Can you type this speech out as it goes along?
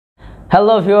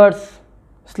Hello viewers,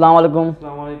 আসসালামু আলাইকুম।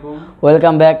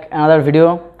 Welcome back another video.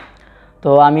 তো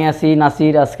আমি আছি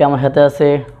নাসির, আজকে আমার সাথে আছে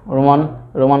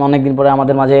রোমান অনেক দিন পরে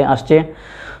আমাদের মাঝে আসছে।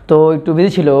 তো একটু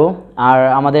বিজি ছিল, আর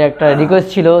আমাদের একটা রিকোয়েস্ট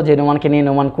ছিল যে নোমানকে নিয়ে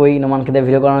নোমানকে দিয়ে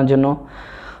ভিডিও করানোর জন্য।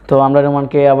 তো আমরা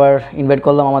নোমানকে আবার ইনভাইট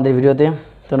করলাম আমাদের ভিডিওতে।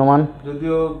 তো নোমান,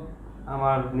 যদিও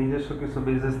আমার নিজস্ব কিছু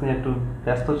বিজনেস নিয়ে একটু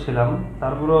ব্যস্ত ছিলাম,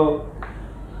 তারপরেও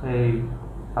এই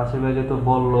আসিফ ভাই যেহেতু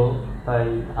বললো তাই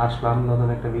আসলাম নতুন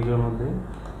একটা ভিডিওর মধ্যে।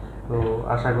 তো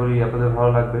আশা করি আপনাদের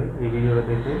ভালো লাগবে এই ভিডিওটা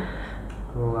দেখে।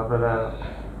 তো আপনারা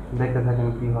দেখতে থাকেন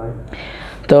কি হয়।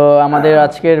 তো আমাদের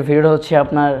আজকের ভিডিওটা হচ্ছে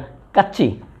আপনার কাচ্চি।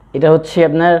 এটা হচ্ছে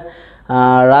আপনার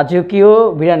রাজকীয়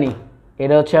বিরিয়ানি।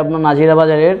 এটা হচ্ছে আপনার নাজিরা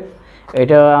বাজারের।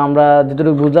 এটা আমরা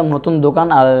যতটুকু বুঝলাম নতুন দোকান,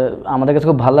 আর আমাদের কাছে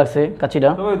খুব ভালো লাগছে কাচ্চিটা।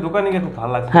 তবে দোকানে গিয়ে খুব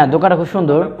ভালো লাগছে। হ্যাঁ, দোকানটা খুব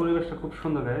সুন্দর, পরিবেশটা খুব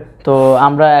সুন্দর। তো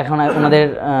আমরা এখন ওনাদের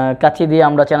কাচ্চি দিয়ে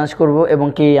আমরা চ্যালেঞ্জ করব, এবং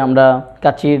কি আমরা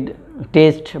কাচ্চির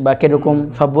টেস্ট বা কীরকম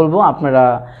সব বলবো। আপনারা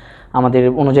আমাদের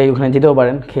অনুযায়ী ওখানে যেতেও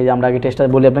পারেন খেয়ে। আমরা আগে টেস্টটা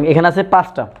বলি আপনাকে। এখানে আছে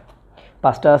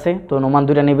পাঁচটা আছে। তো নোমান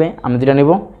 2টা নেবে, আমি 2টা নেব,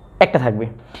 একটা থাকবে।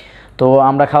 তো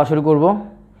আমরা খাওয়া শুরু করব।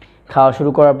 খাওয়া শুরু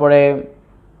করার পরে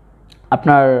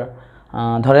আপনার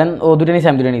ধরেন ও 2টা নিয়েছে,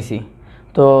 আমি 2টা নিয়েছি।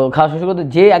 তো খাওয়া শুরু করতে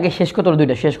যে আগে শেষ করতে হবে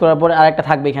 2টা, শেষ করার পরে আরেকটা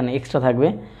থাকবে এখানে, এক্সট্রা থাকবে।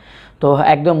 তো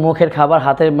একদম মুখের খাবার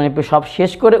হাতের মানে সব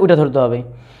শেষ করে ওইটা ধরতে হবে।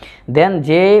 দেন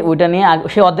যে ওইটা নিয়ে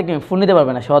সে অর্ধেক নেবে, ফুল নিতে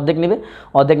পারবে না, সে অর্ধেক নেবে।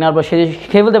 অর্ধেক নেওয়ার পর সে যদি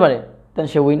খেয়ে ফেলতে পারে দেন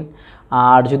সে উইন।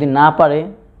 আর যদি না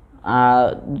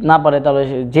পারে তাহলে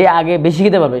যে আগে বেশি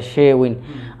খেতে পারবে সে উইন।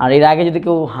 আর এর আগে যদি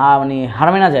কেউ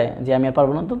হারামে না যায় যে আমি আর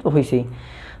পারবো না, তো হয়েছেই।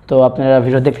 তো আপনারা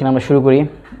ভিডিও দেখছেন, আমরা শুরু করি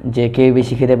যে কে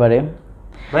বেশি খেতে পারে।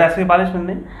 ভাই আজকে পানিশমেন্ট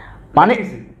নেই?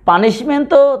 পানিশমেন্ট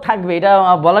তো থাকবে, এটা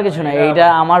বলার কিছু না। এইটা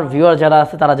আমার ভিউয়ার যারা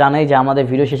আছে তারা জানেই যে আমাদের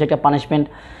ভিডিও শেষে একটা পানিশমেন্ট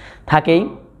থাকেই।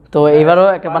 তো এবারও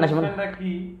একটা পানিশমেন্ট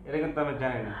কি এটা কিন্তু আমি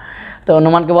জানি না। তো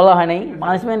নোমানকে বলা হয় নাই।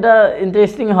 পানিশমেন্টটা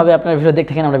ইন্টারেস্টিং হবে, আপনার ভিডিও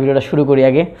দেখতে থাকেন। আমরা ভিডিওটা শুরু করি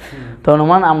আগে। তো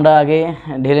নোমান, আমরা আগে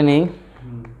ঢেলে নেই।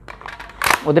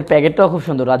 ওদের প্যাকেটটাও খুব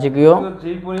সুন্দর, রাজকীয়।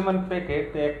 যে পরিমাণ প্যাকেট,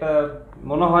 একটা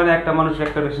মনে হয় না একটা মানুষ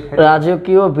একটা বেশি খায়।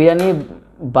 রাজকীয় বিরিয়ানি,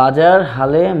 রাজার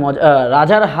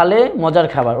হালে মজার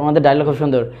খাবার। ওনাদের ডায়লগ খুব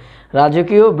সুন্দর,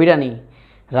 রাজকীয় বিরিয়ানি,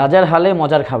 রাজার হালে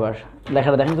মজার খাবার।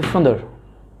 লেখাটা দেখেন খুব সুন্দর।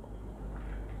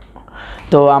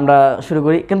 তো আমরা শুরু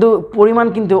করি, কিন্তু পরিমাণ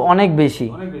কিন্তু অনেক বেশি।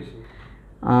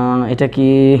 এটা কি?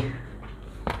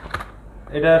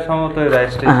 এটা সম্ভবত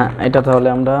রাইস। হ্যাঁ, এটা তাহলে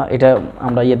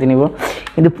আমরা ইয়েতে নিব।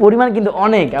 কিন্তু পরিমাণ কিন্তু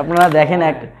অনেক। আপনারা দেখেন,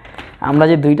 আমরা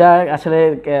যে 2টা আসলে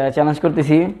চ্যালেঞ্জ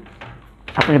করতেছি,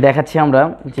 আপনাকে দেখাচ্ছি আমরা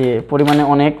যে পরিমাণে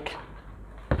অনেক।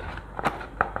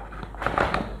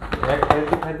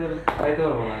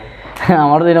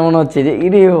 আমারও তো এটা মনে হচ্ছে যে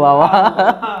ইরে বাবা,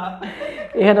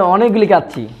 এখানে অনেকগুলি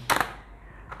কাচ্চি।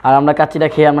 আর আমরা কাচ্চিটা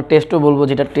খেয়ে আমরা টেস্টও বলবো,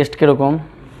 যেটা টেস্ট কীরকম।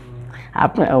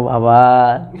 আপনি ও বাবা,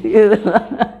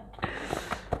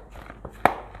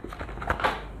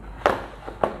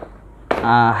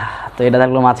 তো এটা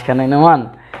থাকলো মাঝখানে। নোমান,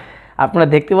 আপনারা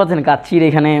দেখতে পাচ্ছেন কাচ্চির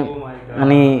এখানে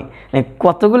মানে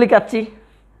কতগুলি কাচ্চি।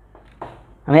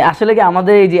 মানে আসলে কি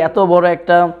আমাদের এই যে এত বড়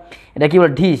একটা, এটা কি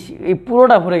বলে, ডিশ, এই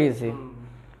পুরোটা ভরে গেছে।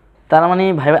 তার মানে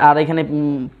ভাই, আর এখানে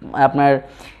আপনার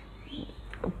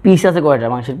পিস আছে কয়টা?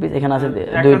 মাংসের পিস এখানে আছে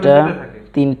 2টা,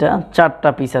 3টা, 4টা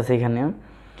পিস আছে এখানে।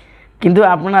 কিন্তু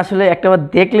আপনারা আসলে একটাবার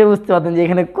দেখলে বুঝতে পারতেন যে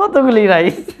এখানে কতগুলি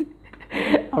রাইস।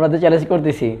 আমরা তো চ্যালেঞ্জ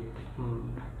করতেছি।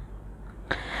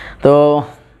 তো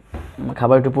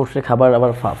খাবার একটু পড়ছে, খাবার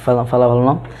আবার ফেলা ভালো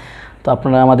না। তো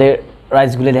আপনারা আমাদের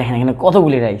রাইসগুলি দেখেন, এখানে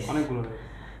কতগুলি রাইস।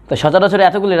 তো সচরাচর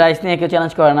এতগুলি রাইস নিয়ে কেউ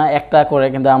চ্যালেঞ্জ করে না, একটা করে।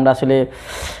 কিন্তু আমরা আসলে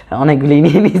অনেকগুলি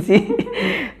নিয়ে নিয়েছি।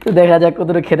 তো দেখা যাক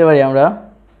কতটুকু খেতে পারি আমরা।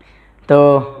 তো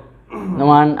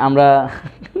নোমান,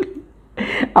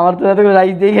 আমার তো এতগুলো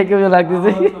রাইস দেখে কেউ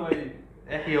লাগতেছে,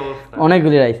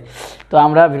 অনেকগুলি রাইস। তো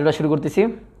আমরা ভিডিওটা শুরু করতেছি,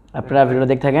 আপনারা ভিডিওটা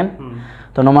দেখতে থাকেন।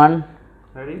 তো নোমান,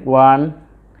 1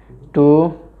 2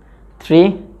 3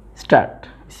 স্টার্ট।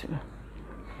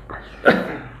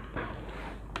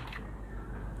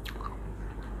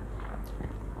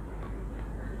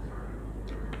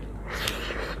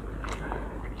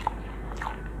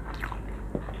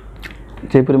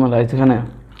 যে পরিমাণ রাইস এখানে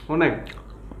অনেক।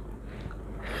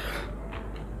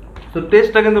 তো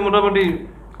টেস্টটা কিন্তু মোটামুটি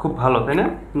খুব ভালো, তাই না?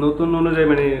 নতুন অনুযায়ী,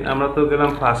 মানে আমরা তো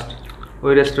গেলাম ফার্স্ট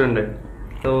ওই রেস্টুরেন্টে।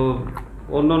 তো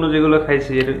অন্য যেগুলো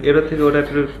খাইছি এর থেকে ওটা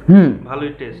একটু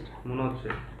ভালোই টেস্ট মনে হচ্ছে।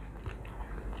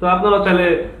 তো আপনারা চাইলে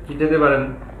যেতে পারেন,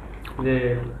 যে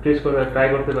টেস্ট করে ট্রাই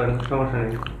করতে পারেন, সমস্যা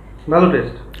নেই, ভালো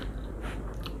টেস্ট।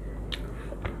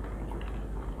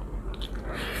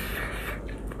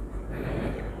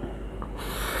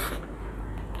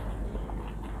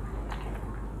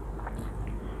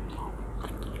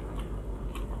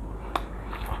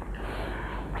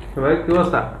 ভাই কি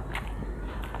অবস্থা,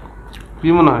 কি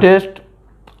মনে হয়? টেস্ট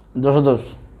 10/10।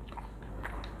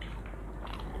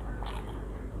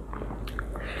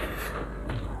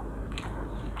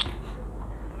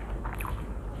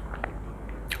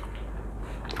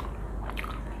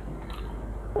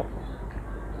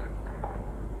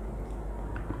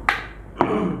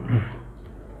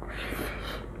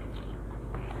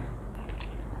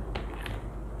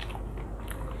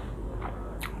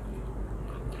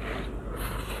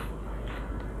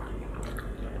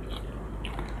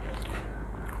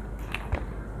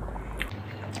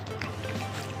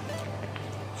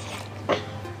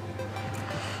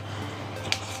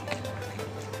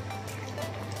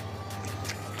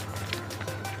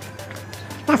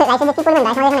 রাইসে যে কি পরিমাণ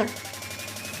রাইস আমাদের এখানে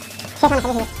শেষ হবে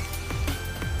শেষ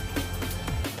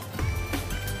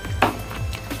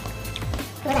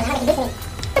রাইস কম দিছেন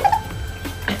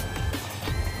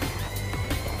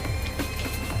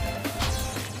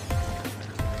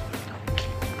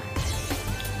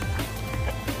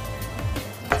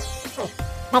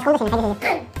খাইতে না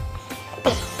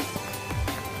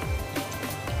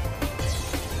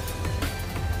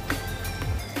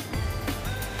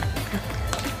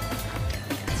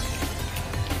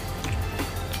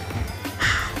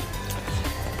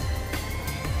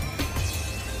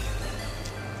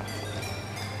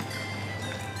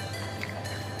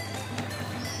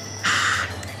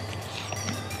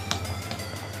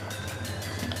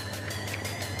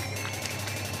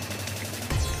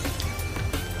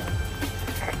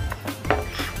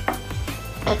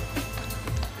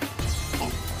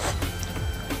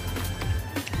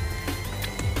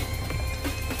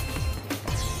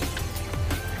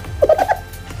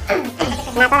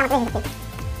তো আমাকে হিসেবে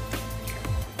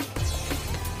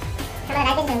আমরা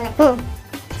রাইসে দিলাম হুম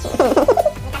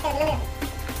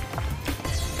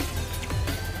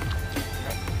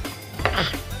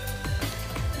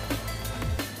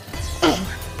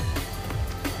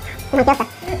কি অবস্থা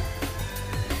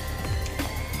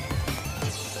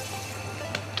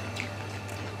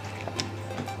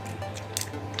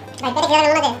ভাই পেটে খেয়ে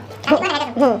গেল আমাদের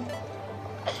হুম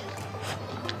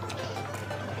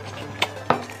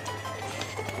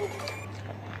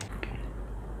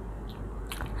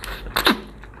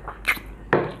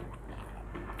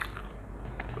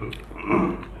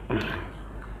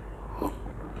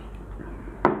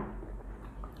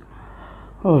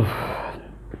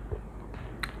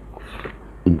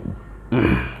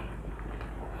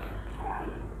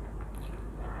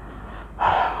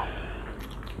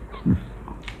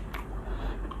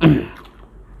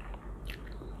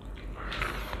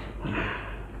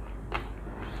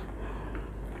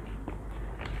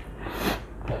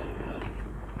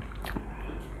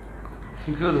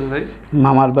কি করছেন ভাই?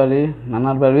 মামার বাড়ি,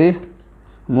 নানার বাড়ি,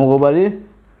 মগো বাড়ি,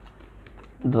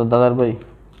 দাদার বাড়ি।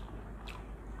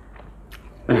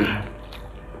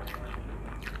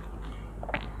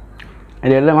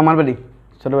 এটা হলো মামার বাড়ি,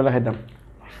 ছোটবেলা খাইতাম।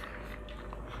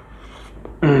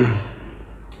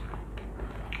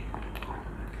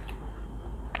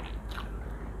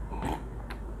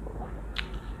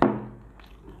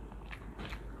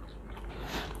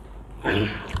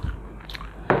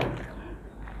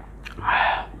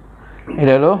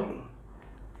 এটা হলো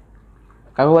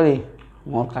কাকু বাড়ি,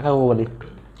 মোর কাকু বাড়ি।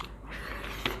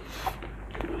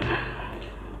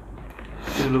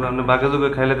 এগুলো আপনি বাঘে যোগে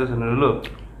খাইলেতেছেন হলো?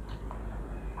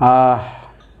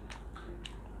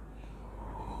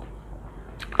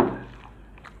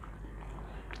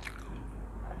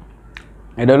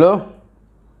 এটা হলো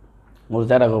মোর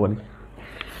চারা বাড়ি।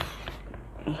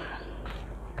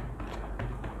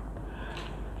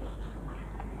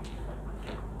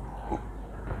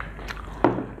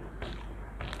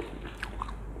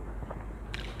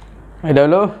 এটা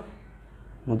হলো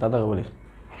মোর দাদা বাড়ি।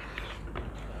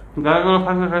 দাদাগুলো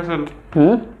ফার্স্টে খাইছেন?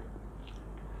 হুম,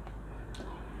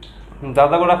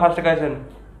 দাদাগুলো ফার্স্টে খাইছেন?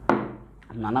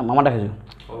 না না, মামাটা খেয়েছো।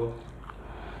 ও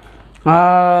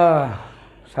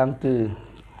শান্তি।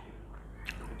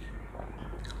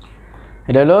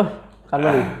 এটা হলো কার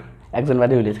বাড়ি? একজন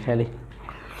বাড়ি হইলে খেয়ালি।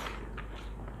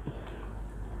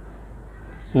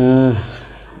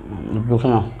 বুঝো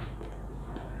না,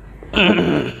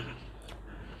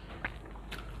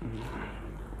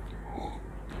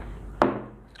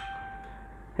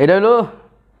 এটা হলো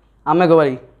আমেগো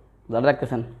বাড়ি, যারা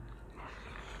রাখতেছেন।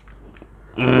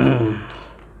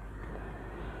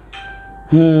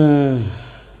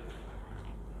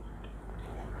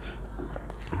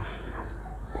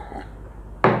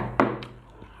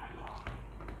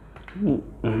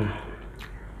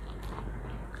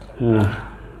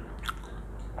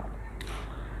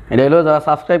 এটা হলো যারা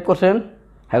সাবস্ক্রাইব করছেন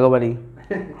হ্যাগো বাড়ি।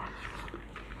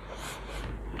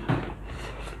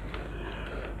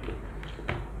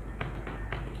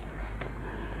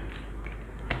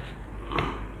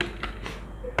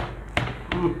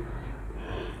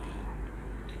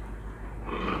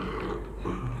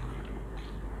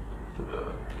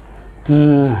 কাচ্চি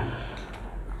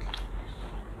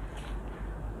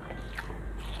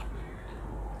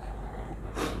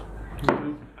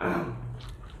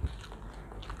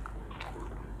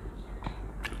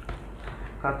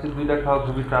দুইটা খাওয়া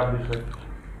খুবই টাফ বিষয়।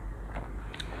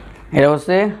 এটা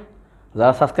হচ্ছে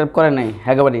যারা সাবস্ক্রাইব করে নাই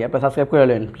একেবারে আপনি সাবস্ক্রাইব করে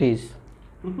নেন প্লিজ।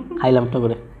 খাইলাম তো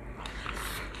করে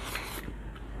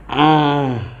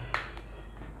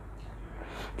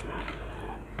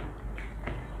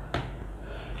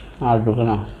আর ঢুকে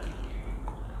না।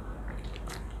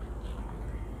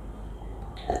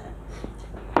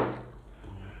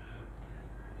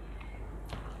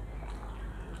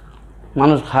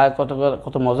 মানুষ খায়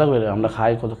কত মজা করে, আমরা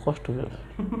খাই কত কষ্ট করে।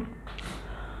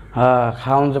 হ্যাঁ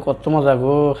খাওন যে কত মজা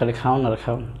গো, খালি খাওন আর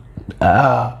খাওন।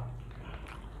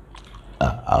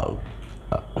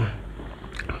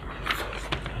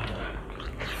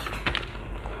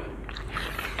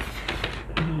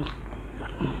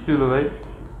 কি হলো ভাই?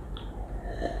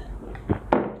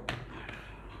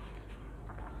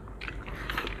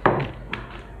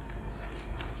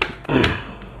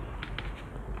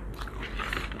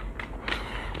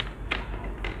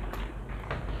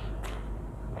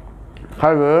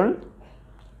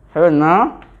 খাবেন না?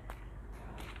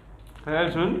 হ্যাঁ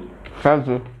শুন,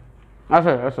 খাচ্ছি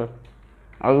আছে আছে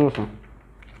আলু আছে।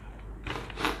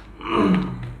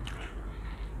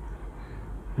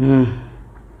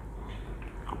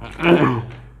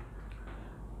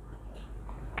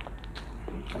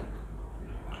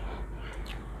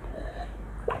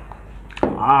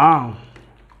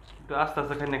 একটু আস্তে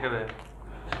আস্তে খাই না কেবে।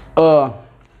 ও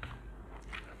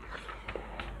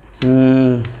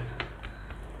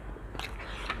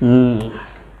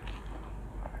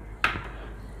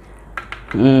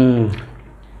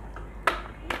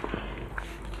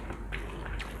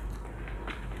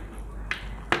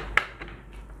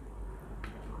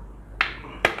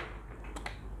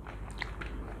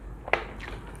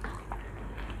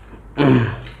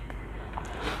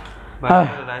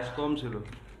রাইস কম ছিল,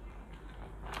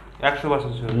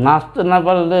 100% ছিল। নাচতে না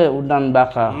পারলে উডান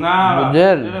বাঁকা, না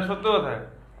বুঝলেন? এটা সত্য কথা।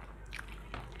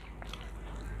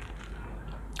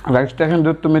 রাইসটা কিন্তু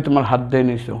তুমি তোমার হাত দিয়ে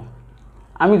নিছো,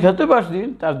 আমি খেতে পারছি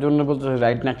তার জন্য বলতে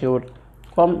রাইট নাকি ওর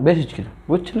কম বেশি ছিল,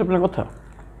 বুঝছেন আপনার কথা?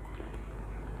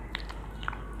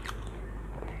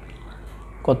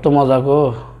 কত মজা গো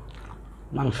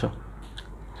মাংস,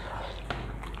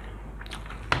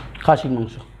 খাসির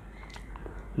মাংস,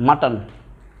 মাটন।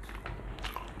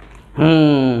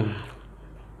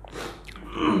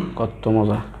 কত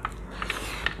মজা।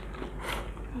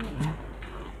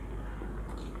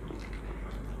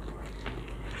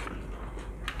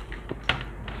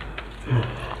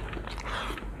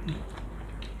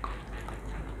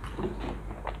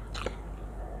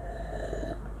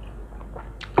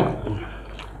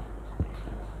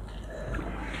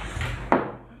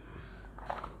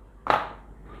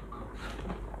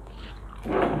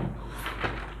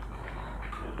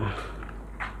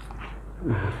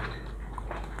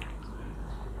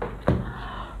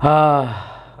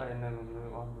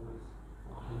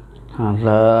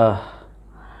 আল্লাহ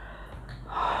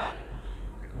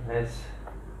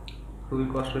খুবই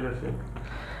কষ্ট হয়েছে।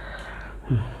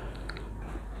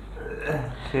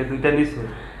 সে দুইটা নিছে,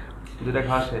 দুইটা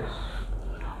খাওয়া শেষ,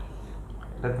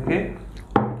 এটা থেকে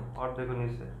অর্ধেক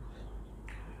নিছে।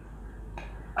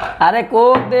 আরে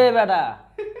কোক দে বেটা।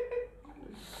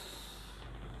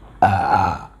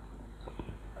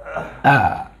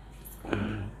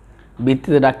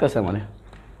 ভিত্তিতে ডাকতেছে মানে,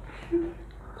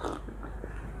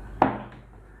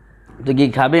 তুই কি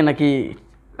খাবে নাকি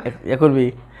এ করবি?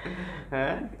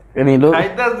 হ্যাঁ নিল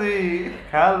খাইতাছি,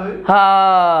 খাওয়া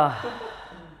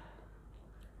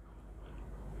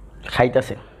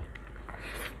খাইতেছে।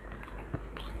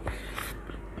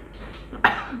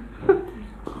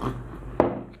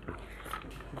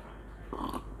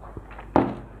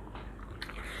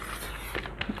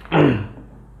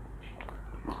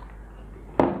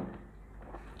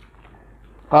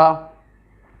 হ্যাঁ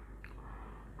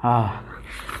হ্যাঁ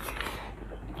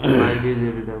দিয়ে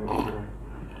দিয়ে দেবো।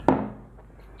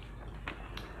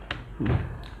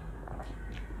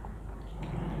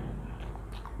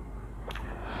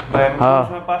 ভাই আমি কোন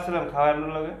সময় পাচ্ছিলাম খাওয়ানোর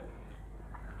লাগে,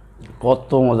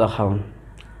 কত মজা খাওয়ান।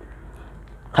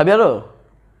 খাবি আরো?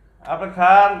 আপনি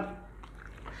খান।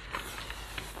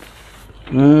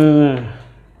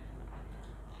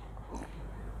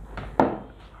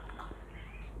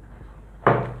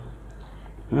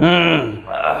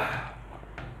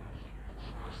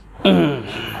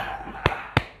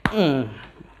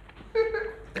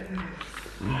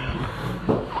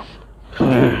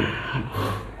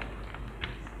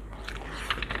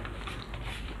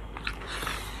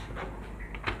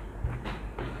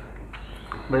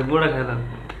 ভাই পুরা খেলাম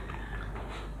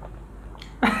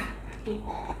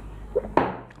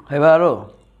এবার আরো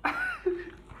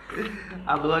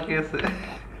আলু বাকি আছে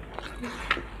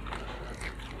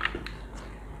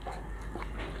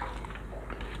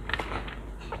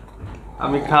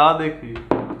আমি খাওয়া দেখি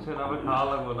সেটা আমি খাওয়া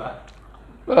লাগবো না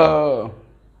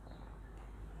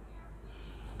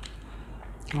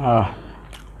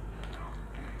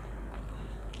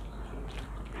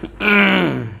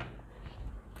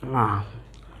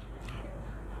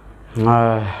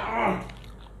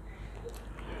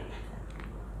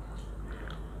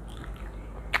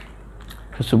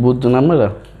কিছু বুঝতো না আমরা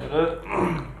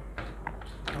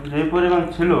যে পরিমাণ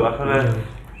ছিল আসলে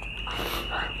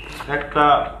একটা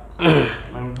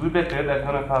দুই প্যাকেট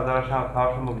এখন খাওয়া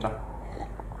সম্ভব না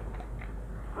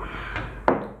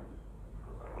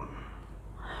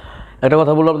একটা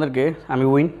কথা বলবো আপনাদেরকে আমি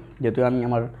উইন যেহেতু আমি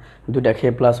আমার দুইটা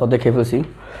খেয়ে প্লাস অর্ধেক খেয়ে ফেলছি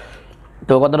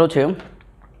তো কথাটা হচ্ছে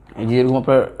এই যে এরকম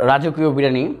আপনার রাজকীয়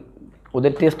বিরিয়ানি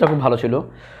ওদের টেস্টটা খুব ভালো ছিল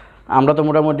আমরা তো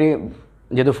মোটামুটি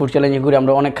যেহেতু ফুড চ্যালেঞ্জিং করি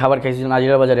আমরা অনেক খাবার খাইছি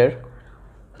নাজিরা বাজারের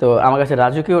তো আমার কাছে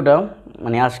রাজকীয়টা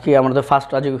মানে আজকে আমরা তো ফার্স্ট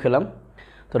রাজকীয় খেলাম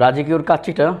তো রাজকীয়র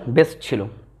কাচ্চিটা বেস্ট ছিল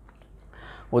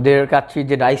ওদের কাচ্চির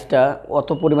যে রাইসটা অত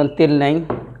পরিমাণ তেল নেই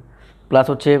প্লাস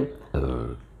হচ্ছে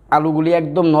আলুগুলি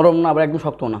একদম নরম না আবার একদম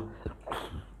শক্ত না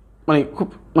মানে খুব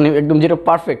মানে একদম যেটা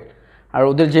পারফেক্ট আর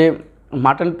ওদের যে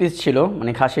মাটন পিস ছিল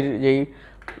মানে খাসির যেই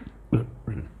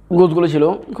গোছগুলো ছিল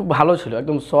খুব ভালো ছিল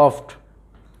একদম সফট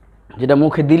যেটা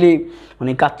মুখে দিলেই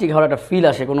মানে কাচ্চি খাওয়ার একটা ফিল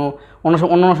আসে কোনো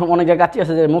অন্য অনেক জায়গায় কাচ্চি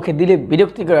আছে যে মুখে দিলে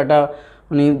বিরক্তিকর একটা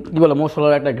মানে কী বলে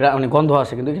মশলার একটা মানে গন্ধ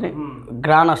আসে কিন্তু এখানে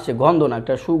গ্রান আসছে গন্ধ না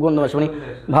একটা সুগন্ধ আসে মানে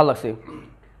ভালো লাগছে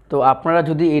তো আপনারা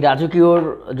যদি এই রাজকীয়র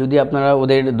যদি আপনারা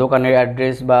ওদের দোকানের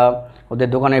অ্যাড্রেস বা ওদের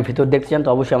দোকানের ভিতর দেখতে চান তো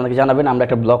অবশ্যই আমাদেরকে জানাবেন আমরা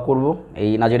একটা ব্লগ করব এই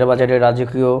নাজিরা বাজারের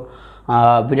রাজকীয়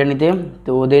বিরিয়ানিতে তো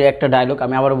ওদের একটা ডায়লগ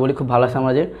আমি আবারও বলি খুব ভালো লাগছে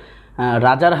আমার যে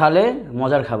রাজার হালে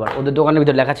মজার খাবার ওদের দোকানের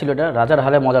ভিতরে লেখা ছিল এটা রাজার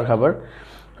হালে মজার খাবার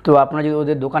তো আপনারা যদি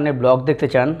ওদের দোকানের ব্লগ দেখতে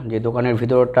চান যে দোকানের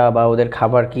ভিতরটা বা ওদের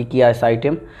খাবার কি কি আছে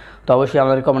আইটেম তো অবশ্যই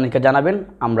আমাদের কমেন্টে জানাবেন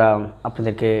আমরা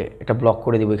আপনাদেরকে একটা ব্লগ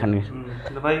করে দেবো এখানে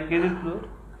ভাই কে জিতলো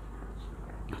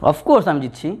অফকোর্স আমি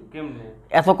জিতছি কেমনে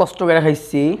এত কষ্ট করে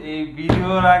খাইছি এই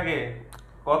ভিডিওর আগে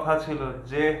কথা ছিল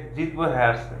যে জিতবো হ্যাঁ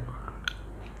আসছে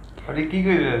আরে কি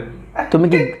কইলেন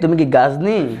তুমি কি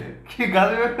গাজনি কি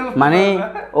গাজে মানে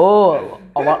ও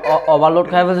ওভারলোড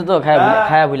খাই ফেলছে তো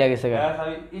খায়া ভুলে গেছে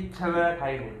আমি ইচ্ছা করে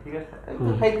খাইনি ঠিক আছে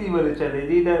খাইতেই বলে চলে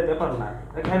এইটা ব্যাপার না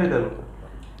খাইলে দেবো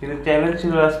কিন্তু চ্যালেঞ্জ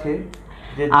ছিল আজকে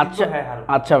যে আচ্ছা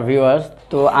আচ্ছা ভিউয়ার্স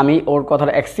তো আমি ওর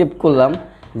কথাটা অ্যাকসেপ্ট করলাম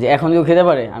যে এখন কেউ খেতে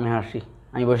পারে আমি হাসি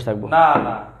আমি বসে থাকবো না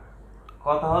না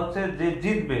কথা হচ্ছে যে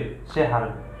জিতবে সে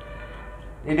হারবে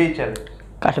এটাই চ্যালেঞ্জ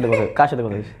কার সাথে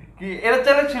কথা হয়েছে কি এটা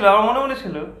চ্যালেঞ্জ ছিল আমার মনে মনে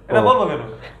ছিল এটা বলবো কেন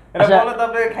এটা বলে তো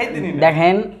আপনি খাইতে নিন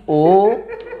দেখেন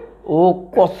ও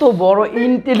কত বড়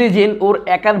ইন্টেলিজেন্ট ওর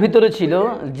একার ভিতরে ছিল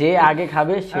যে আগে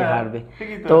খাবে সে হারবে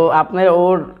তো আপনার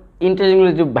ওর ইন্টেলিজেন্ট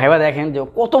যে ভাইবা দেখেন যে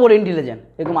কত বড় ইন্টেলিজেন্ট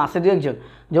এরকম আছে দু একজন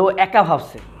যে ও একা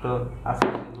ভাবছে তো আজকে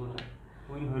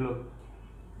উইন হলো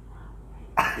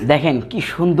দেখেন কি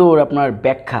সুন্দর আপনার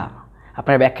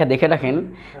ব্যাখ্যা দেখে রাখেন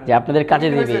যে আপনাদের কাজে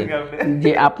দেবে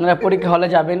যে আপনারা পরীক্ষা হলে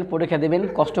যাবেন পরীক্ষা দেবেন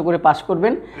কষ্ট করে পাস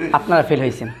করবেন আপনারা ফেল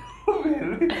হয়েছেন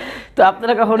তো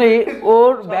আপনারা কখনোই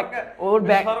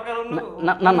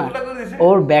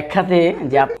ওর ব্যাখ্যাতে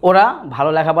যে ওরা ভালো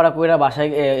লেখাপড়া করে বাসায়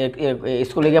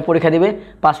স্কুলে গিয়ে পরীক্ষা দিবে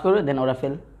পাস করবে দেন ওরা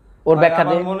ফেল ওর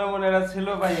ব্যাখ্যাতে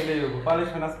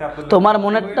তোমার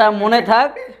মনেরটা মনে থাক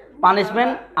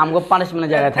পানিশমেন্ট আমগো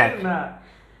পানিশমেন্টের জায়গায় থাক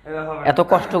এত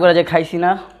কষ্ট করে যে খাইছি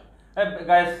না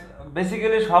গাইস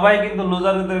বেসিক্যালি সবাই কিন্তু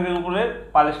লুজারদের উপরে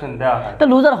পানিশমেন্ট দেওয়া হয় তো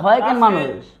লুজার হয় কেন মানুষ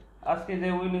আজকে যে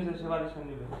উইন হয়েছে সে পানিশমেন্ট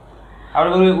দিবে আর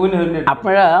উইন হইলে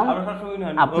আপনারা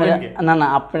না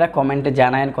আপনারা কমেন্টে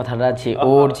জানায়েন কথাটা যে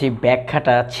ওর যে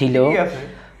ব্যাখ্যাটা ছিল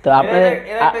তো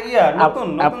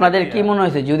আপনাদের কি মনে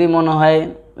হয়েছে যদি মনে হয়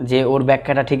যে ওর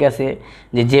ব্যাখ্যাটা ঠিক আছে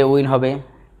যে উইন হবে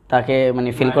তাকে মানে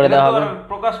ফিল করে দেওয়া হবে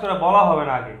প্রকাশ করে বলা হবে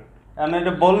না আগে কারণ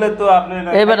এটা বললে তো আপনি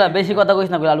এবারে বেশি কথা কইছ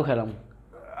না করে আলু খেলাম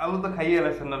আলু তো খাইয়ে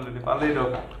রাখছেন অলরেডি পালেই দাও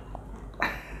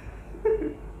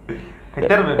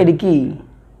এটা কি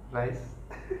রাইস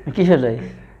কিসের রাইস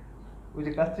ওই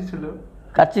যে কাচ্চি ছিল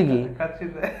কাচ্চি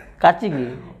কি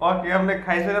ওকে আপনি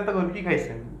খাইছেন না তো কি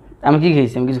খাইছেন আমি কি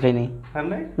খাইছি আমি কিছু খাই নাই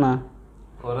না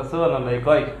ওরা সব না লাই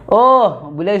কই ও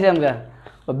ভুলে গেছি আমরা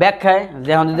ও ব্যাগ খায়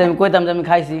যখন যদি আমি কইতাম যে আমি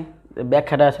খাইছি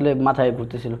ব্যাখ্যাটা আসলে মাথায়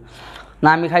ঘুরতেছিল না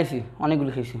আমি খাইছি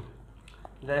অনেকগুলো খাইছি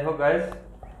যাই হোক গাইস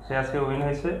সে আজকে উইন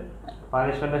হয়েছে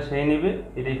পানিশমেন্টটা সেই নেবে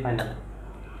এটাই ফাইনাল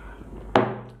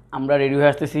আমরা রেডি হয়ে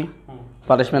আসতেছি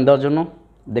পানিশমেন্ট দেওয়ার জন্য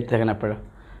দেখতে থাকেন আপনারা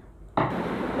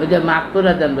ওই যে মাফ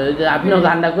করে দেন ওই যে আপনিও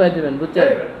গানটা করে দেবেন বুঝছেন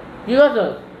কি করছো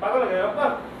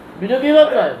ভিডিও কি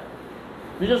করছো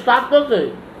ভিডিও স্টার্ট করছে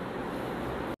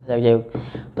যাই হোক,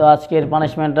 তো আজকের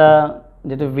পানিশমেন্টটা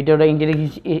যেহেতু ভিডিওটা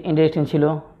ইন্টারেস্টিং ছিল,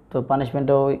 তো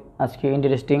পানিশমেন্টটাও আজকে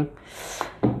ইন্টারেস্টিং।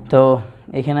 তো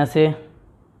এখানে আছে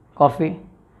কফি,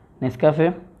 নেসকাফে,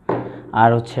 আর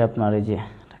হচ্ছে আপনার এই যে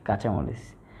কাঁচামরিচ,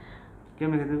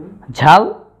 কেমনে খেতে হবে? ঝাল,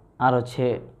 আর হচ্ছে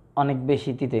অনেক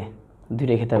বেশি তিতে,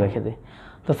 দুইটাই খেতে হবে খেতে।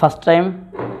 তো ফার্স্ট টাইম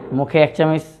মুখে 1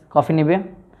 চামচ কফি নেবে,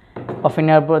 কফি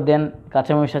নেওয়ার পর দেন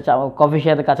কাঁচামরিচটা কফির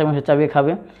সাথে কাঁচামরিচটা চাবিয়ে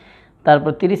খাবে,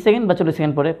 তারপর 30 সেকেন্ড বা 40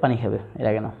 সেকেন্ড পরে পানি খাবে, এর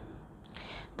আগে না।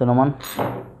 তো নোমান,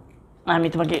 আমি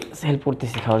তোমাকে হেল্প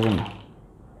করতেছি খাওয়ার জন্য।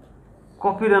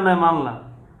 কফিটা নয় মানলাম,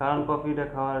 কারণ কফিটা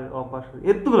খাওয়ার অভ্যাস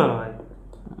এতগুলো ভাই।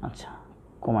 আচ্ছা,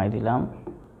 কমাই দিলাম,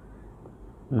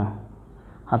 না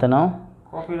হাতে নাও।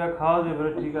 কফিটা খাওয়া যাবে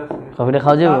ঠিক আছে, কফিটা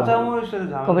খাওয়া যাবো, কাঁচামরিচের সাথে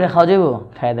ঝামেলা। কফিটা খাওয়া যাবো,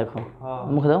 খাই দেখো, হ্যাঁ।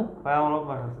 মুখে দাও, ভাই আমার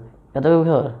অভ্যাস আছে। এত কফি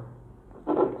খাওয়ার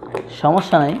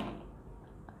সমস্যা নাই,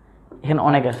 এখানে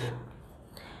অনেক আছে,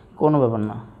 কোনো ব্যাপার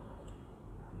না।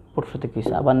 পরশুতে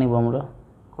কিছু আবার নিবো আমরা।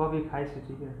 কফি খাইছি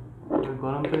ঠিক আছে, ওই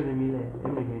গরম করে যে মিলে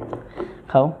এমনি খাই।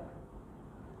 খাও,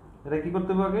 এটা কি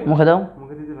করতে হবে আগে? মুখে দাও,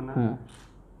 মুখে দিতে হবে না?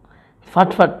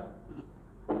 ফাটফাট,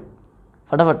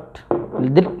 ফটাফট,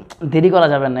 দেরি করা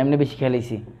যাবে না, এমনি বেশি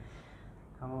খেলেছি।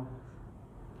 খাও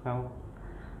খাও।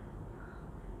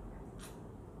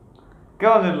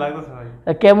 কেমন যেন লাগতেছে ভাই?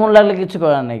 কেমন লাগলে কিছু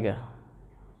করার নেই গা,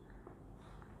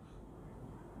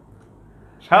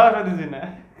 সাহস দিছি না।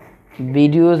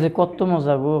 ভিডিও যে কত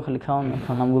মজা গো, খালি খাও না,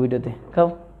 খাও নামগো ভিডিওতে, খাও,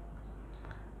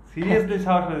 সিরিয়াসলি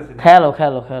সাহস দিছি না। খেয়ালো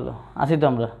খেয়ালো খেয়ালো, আসি তো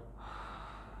আমরা।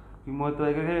 কি মই তো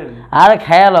একে খেয়ে আরে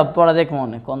খেয়ালো, পড়া দেখ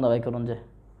মনে কোন দাবাই করুন যে,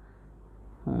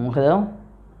 মুখে দাও,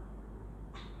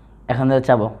 এখন থেকে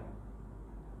চাবো,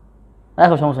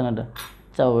 রাখো, সমস্যা না, এটা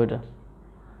চাবো, এটা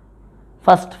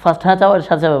ফার্স্ট হ্যাঁ চাবো, এর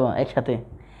সাথে চাবো একসাথে,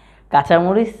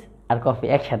 কাঁচামরিচ আর কফি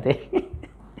একসাথে।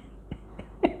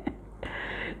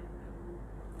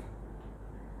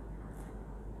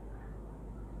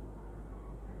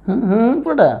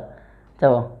 পুরোটা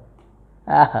চাবো,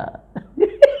 আহা।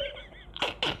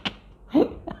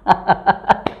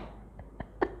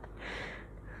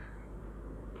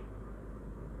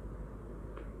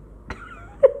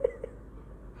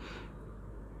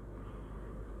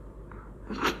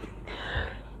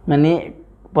 মানে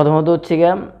প্রথমত হচ্ছে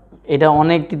গিয়া এটা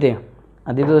অনেক তিতে,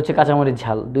 আর দ্বিতীয় হচ্ছে কাঁচামরিচ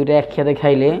ঝাল, দুইটা একসাথে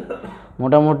খাইলে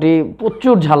মোটামুটি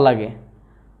প্রচুর ঝাল লাগে।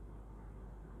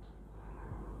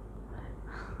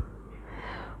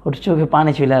 ওর চোখে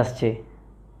পানি চলে আসছে,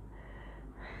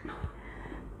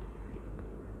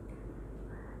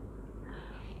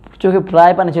 চোখে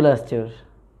প্রায় পানি চলে আসছে ওর,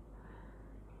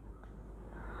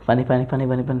 পানি পানি পানি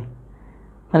পানি পানি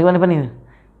পানি পানি পানি।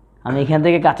 আমি এখান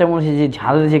থেকে কাঁচামরিচের যে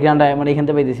ঝাল যে গ্রানটা আমার এখান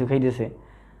থেকে পাইতেছি, খাইতেছে।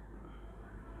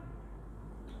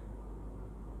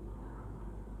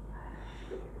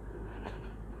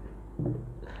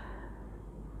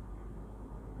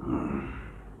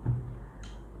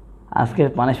 আজকের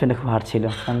পানিশমেন্টটা খুব হার্ড ছিল,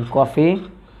 কারণ কফি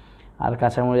আর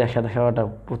কাঁচামরিচ একসাথে খাওয়াটা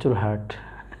প্রচুর হার্ড।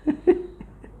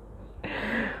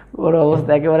 ওর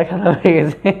অবস্থা একেবারে খারাপ হয়ে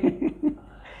গেছে।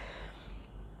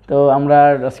 তো আমরা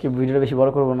আজকে ভিডিওটা বেশি বড়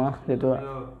করবো না, যেহেতু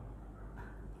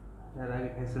এর আগে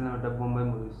খাইছিলাম একটা বোম্বাই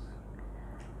মরিচ,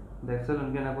 দেখছিলাম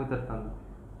কেন কইতাম না,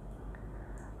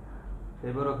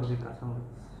 এবারও খুবই কাঁচামরিচ।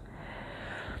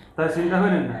 তাই চিন্তা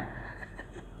করেন না,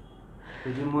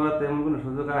 এই যে মরাতে এমন কোনো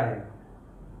সুযোগ আহে,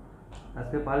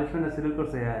 আজকে পানিশমেন্ট সিলেক্ট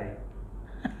করছে আয়,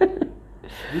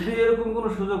 যদি এরকম কোনো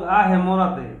সুযোগ আহে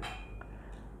মরাতে,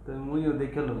 তো মুইও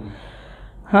দেখে লম।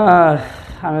 হ্যাঁ,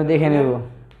 আমি দেখে নেব,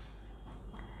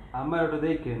 আমার ওটা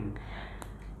দেখেন।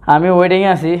 আমি ওয়েটিংয়ে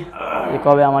আছি যে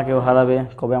কবে আমাকেও হারাবে,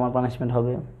 কবে আমার পানিশমেন্ট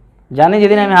হবে। জানি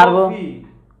যেদিন আমি হারবো।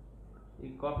 এই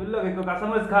কফির লোক একটু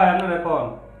কাঁচামরিচ খায় আপনার, এখন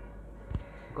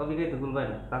কফি খাইতে ভুলবেন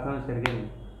না, কাঁচামরিচ খেয়ে গেলেন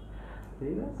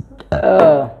ঠিক আছে।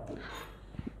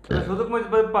 সুযোগ মরিচ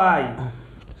পাই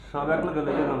সব এক লোক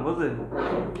লেগে যান, বুঝলেন?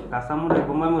 কাঁচামরিচ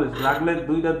বোম্বাই মরিচ লাগলে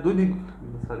দুই দিন,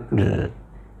 সরি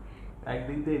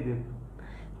একদিনতেই দিন।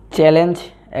 চ্যালেঞ্জ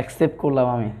অ্যাকসেপ্ট করলাম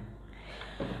আমি।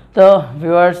 তো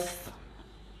ভিউয়ার্স,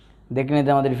 দেখে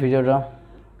নিতে আমাদের ভিডিওটা।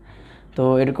 তো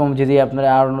এরকম যদি আপনারা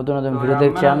আরো নতুন নতুন ভিডিও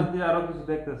দেখতে চান, যদি আরো কিছু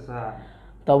দেখতে চান,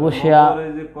 তো অবশ্যই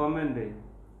এই যে কমেন্টে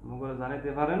মুখে জানাতে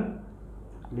পারেন,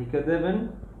 লিখে দেবেন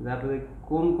যে আপনাদের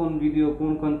কোন কোন ভিডিও,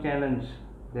 কোন কোন চ্যালেঞ্জ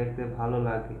দেখতে ভালো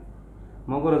লাগে,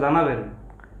 মগরে জানাবেন,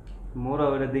 মোরা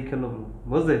ওটা দেখে নেব,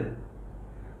 বুঝলেন?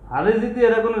 হারে জিতে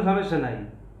এরা কোনো সমস্যা নাই,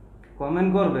 কমেন্ট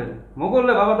করবেন,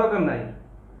 মগরলে ভাবা দরকার নাই,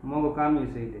 মগ কামই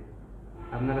সেইটা,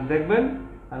 আপনারা দেখবেন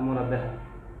আর মোরা দেখা,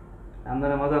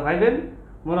 আপনারা মজা পাইবেন,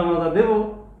 মোরা মজা দেব।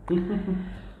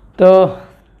 তো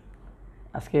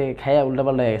আজকে খাইয়া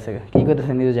উল্টাপাল্টা হয়ে গেছে, কী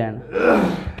করতেছে নিজে জানেন।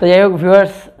 তো যাই হোক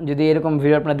ভিউয়ার্স, যদি এরকম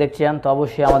ভিডিও আপনারা দেখছেন তো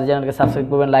অবশ্যই আমাদের চ্যানেলকে সাবস্ক্রাইব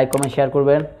করবেন, লাইক কমেন্ট শেয়ার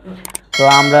করবেন। তো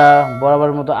আমরা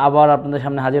বরাবর মতো আবার আপনাদের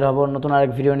সামনে হাজির হব নতুন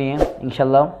আরেক ভিডিও নিয়ে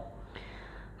ইনশাল্লাহ।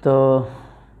 তো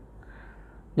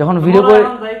যখন ভিডিও করে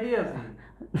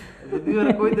যদি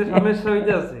ওরা কইতে সমস্যা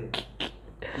হইতে আছে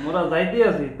মোরা যাইতে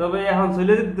আছি, তবে এখন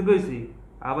চলে যেতে কইছি,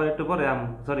 আবার একটু পরে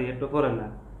সরি একটু পরে না,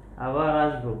 আবার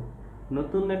আসবো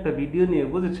নতুন একটা ভিডিও নিয়ে,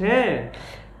 বুঝেছে?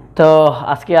 তো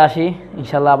আজকে আসি,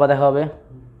 ইনশাল্লাহ আবার দেখা হবে।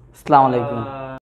 আসসালামু আলাইকুম।